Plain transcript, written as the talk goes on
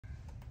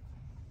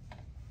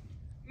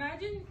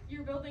Imagine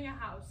you're building a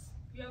house.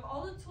 You have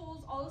all the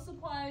tools, all the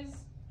supplies,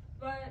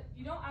 but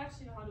you don't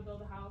actually know how to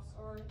build a house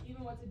or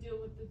even what to do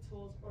with the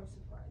tools or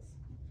supplies.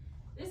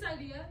 This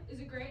idea is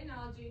a great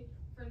analogy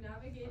for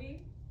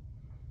navigating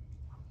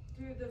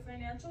through the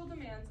financial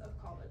demands of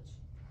college.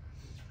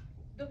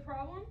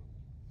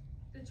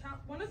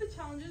 One of the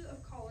challenges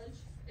of college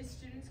is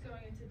students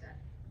going into debt.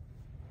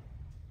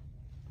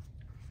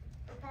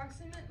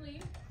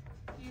 Approximately,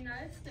 the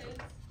United States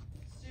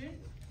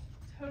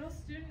total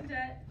student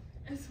debt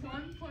is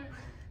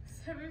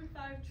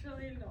 $1.75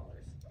 trillion.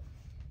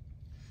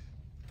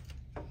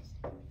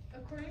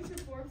 According to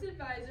Forbes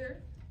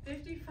Advisor,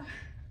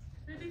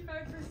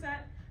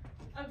 55%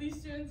 of these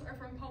students are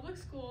from public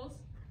schools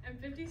and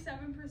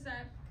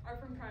 57% are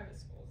from private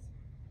schools.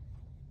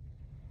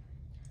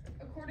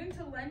 According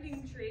to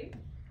LendingTree,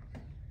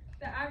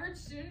 the average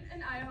student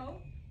in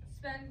Idaho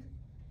spends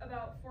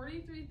about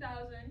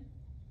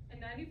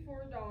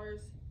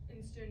 $43,094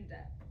 in student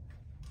debt.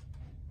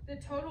 The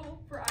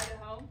total for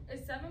Idaho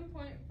is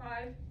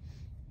 $7.5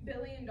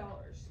 billion.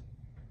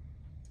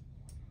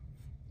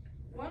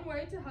 One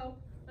way to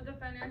help with the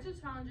financial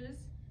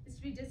challenges is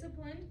to be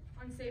disciplined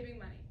on saving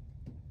money.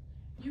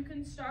 You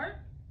can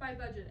start by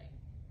budgeting.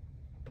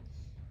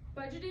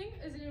 Budgeting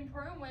is an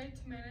important way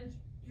to manage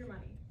your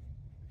money.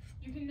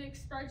 You can make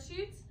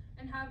spreadsheets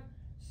and have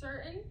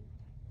certain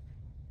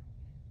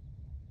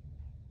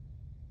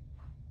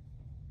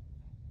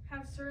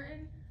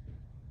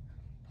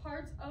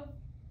parts of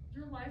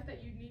your life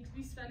that you need to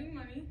be spending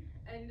money,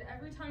 and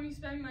every time you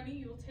spend money,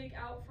 you'll take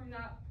out from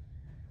that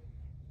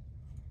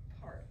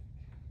part.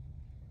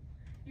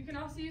 You can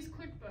also use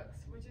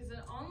QuickBooks, which is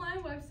an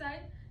online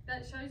website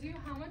that shows you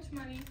how much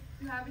money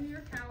you have in your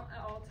account at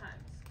all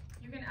times.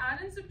 You can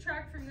add and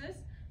subtract from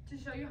this to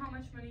show you how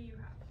much money you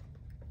have.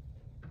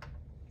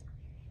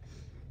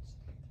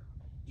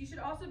 You should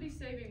also be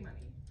saving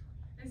money.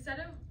 Instead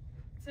of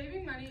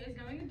saving money is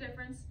knowing the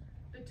difference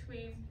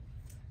between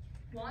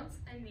wants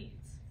and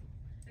needs.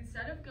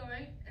 Instead of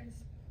going and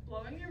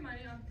blowing your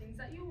money on things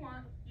that you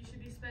want, you should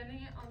be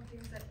spending it on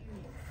things that you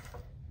need.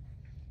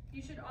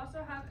 You should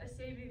also have a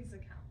savings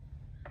account.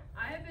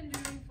 I have been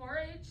doing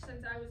 4-H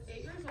since I was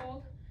 8 years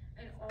old,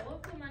 and all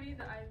of the money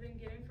that I've been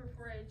getting for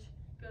 4-H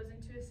goes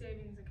into a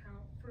savings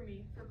account for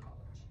me for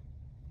college.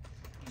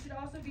 You should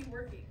also be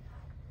working.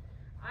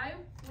 I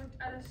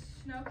worked at a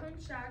snow cone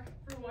shack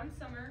for one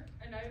summer,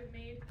 and I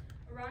made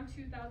around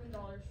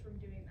 $2,000 from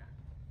doing that.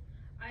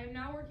 I am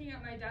now working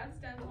at my dad's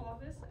dental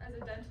office as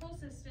a dental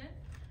assistant,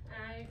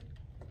 and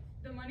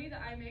the money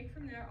that I make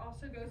from there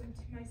also goes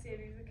into my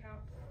savings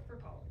account for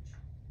college.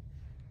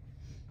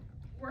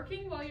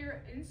 Working while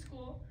you're in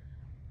school,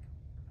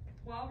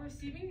 while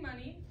receiving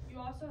money, you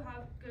also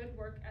have good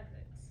work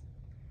ethics.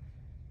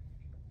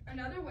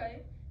 Another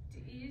way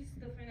to ease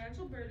the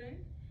financial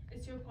burden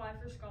is to apply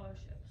for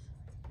scholarships.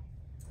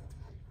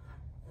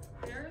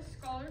 There are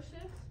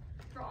scholarships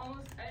for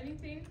almost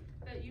anything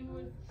that you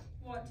would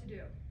want to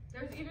do.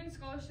 There's even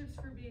scholarships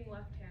for being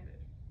left-handed.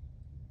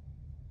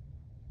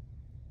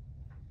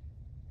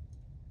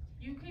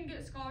 You can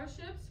get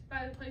scholarships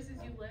by the places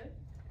you live.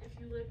 If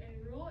you live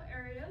in rural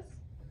areas,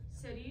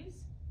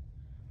 cities,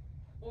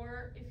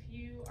 or if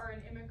you are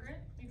an immigrant,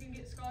 you can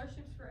get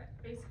scholarships for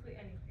basically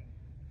anything.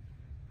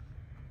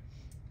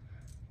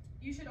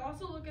 You should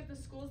also look at the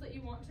schools that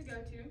you want to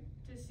go to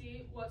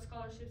see what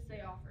scholarships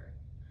they offer.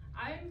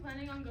 I am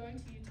planning on going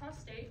to Utah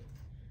State,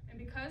 and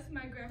because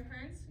my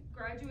grandparents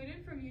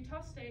graduated from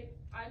Utah State,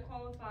 I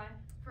qualify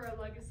for a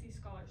legacy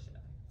scholarship,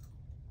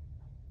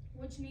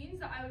 which means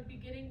that I would be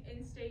getting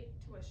in-state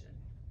tuition.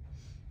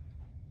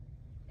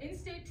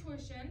 In-state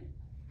tuition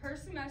per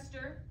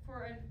semester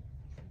for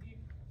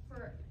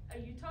a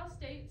Utah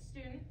State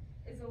student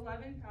is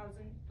 $11,000.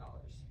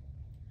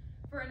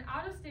 For an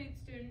out-of-state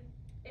student,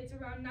 it's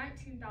around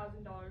 $19,000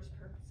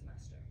 per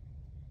semester.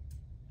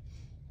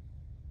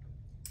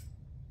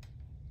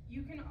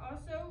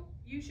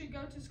 You should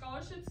go to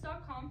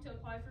scholarships.com to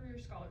apply for your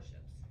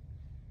scholarships.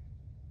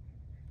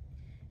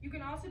 You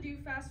can also do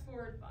fast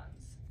forward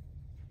funds.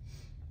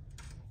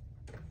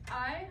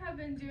 I have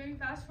been doing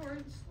fast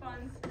forward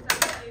funds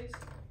since I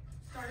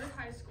started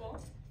high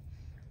school,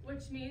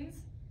 which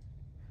means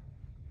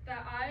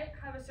that I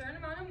have a certain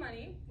amount of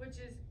money, which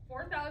is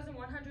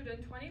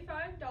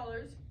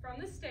 $4,125 from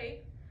the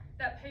state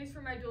that pays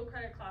for my dual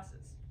credit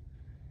classes.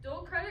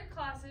 Dual credit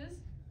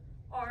classes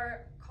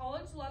are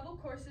college level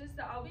courses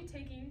that I'll be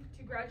taking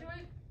to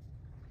graduate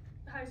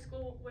high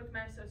school with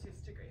my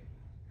associate's degree.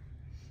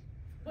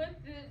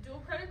 With the dual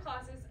credit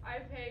classes, I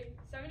pay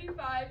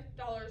 $75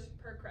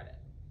 per credit.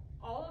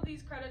 All of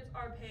these credits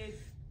are paid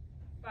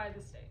by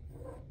the state.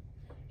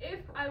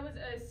 If I was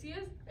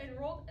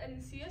enrolled in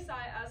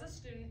CSI as a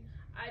student,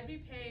 I'd be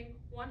paying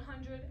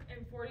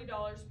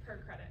 $140 per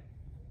credit.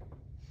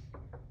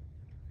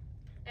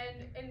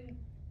 And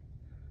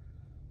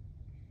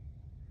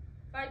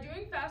by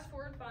doing fast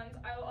forward funds,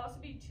 I will also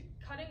be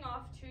cutting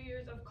off 2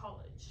 years of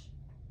college.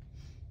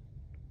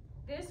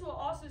 This will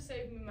also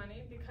save me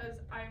money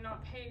because I am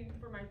not paying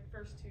for my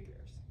first 2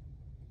 years.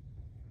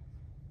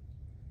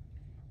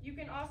 You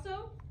can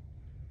also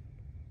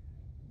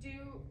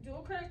do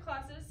dual credit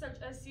classes such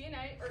as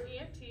CNA or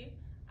EMT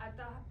at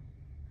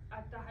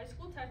the high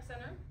school tech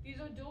center. These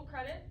are dual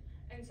credit,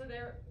 and so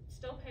they're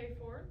still paid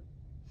for.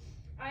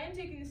 I am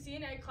taking the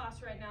CNA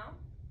class right now.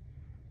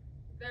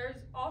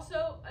 There's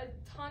also a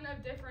ton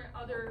of different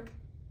other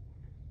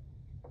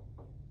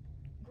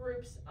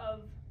groups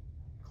of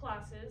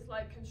classes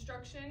like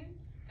construction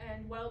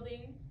and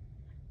welding.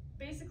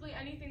 Basically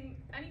any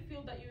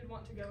field that you would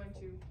want to go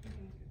into, you can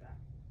do that.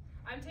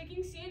 I'm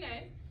taking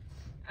CNA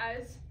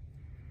as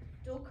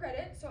dual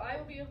credit, so I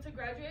will be able to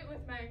graduate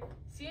with my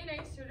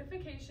CNA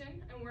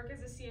certification and work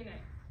as a CNA.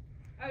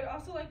 I would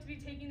also like to be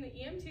taking the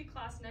EMT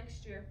class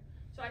next year,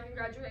 so I can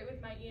graduate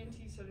with my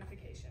EMT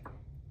certification,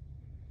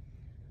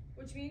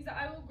 which means that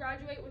I will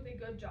graduate with a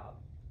good job.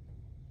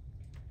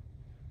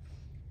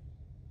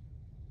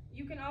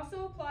 You can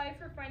also apply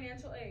for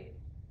financial aid.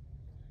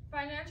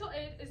 Financial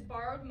aid is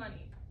borrowed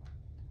money.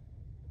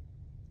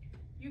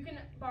 You can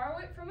borrow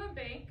it from a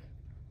bank,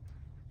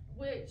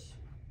 which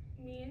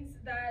means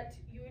that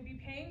you would be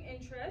paying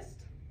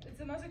interest. It's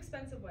the most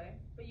expensive way,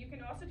 but you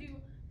can also do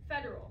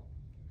federal,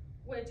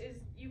 which is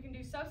you can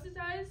do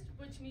subsidized,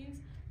 which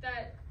means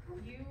that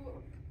you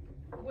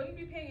wouldn't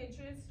be paying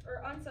interest,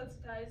 or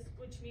unsubsidized,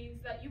 which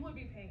means that you would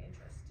be paying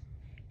interest.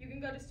 You can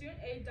go to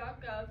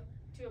studentaid.gov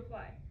to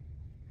apply.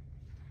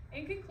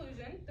 In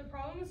conclusion, the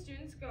problem with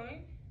students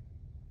going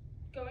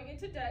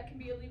into debt can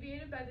be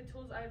alleviated by the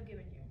tools I have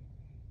given you.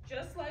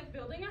 Just like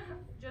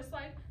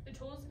the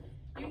tools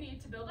you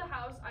need to build a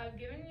house, I have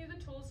given you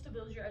the tools to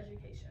build your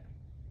education.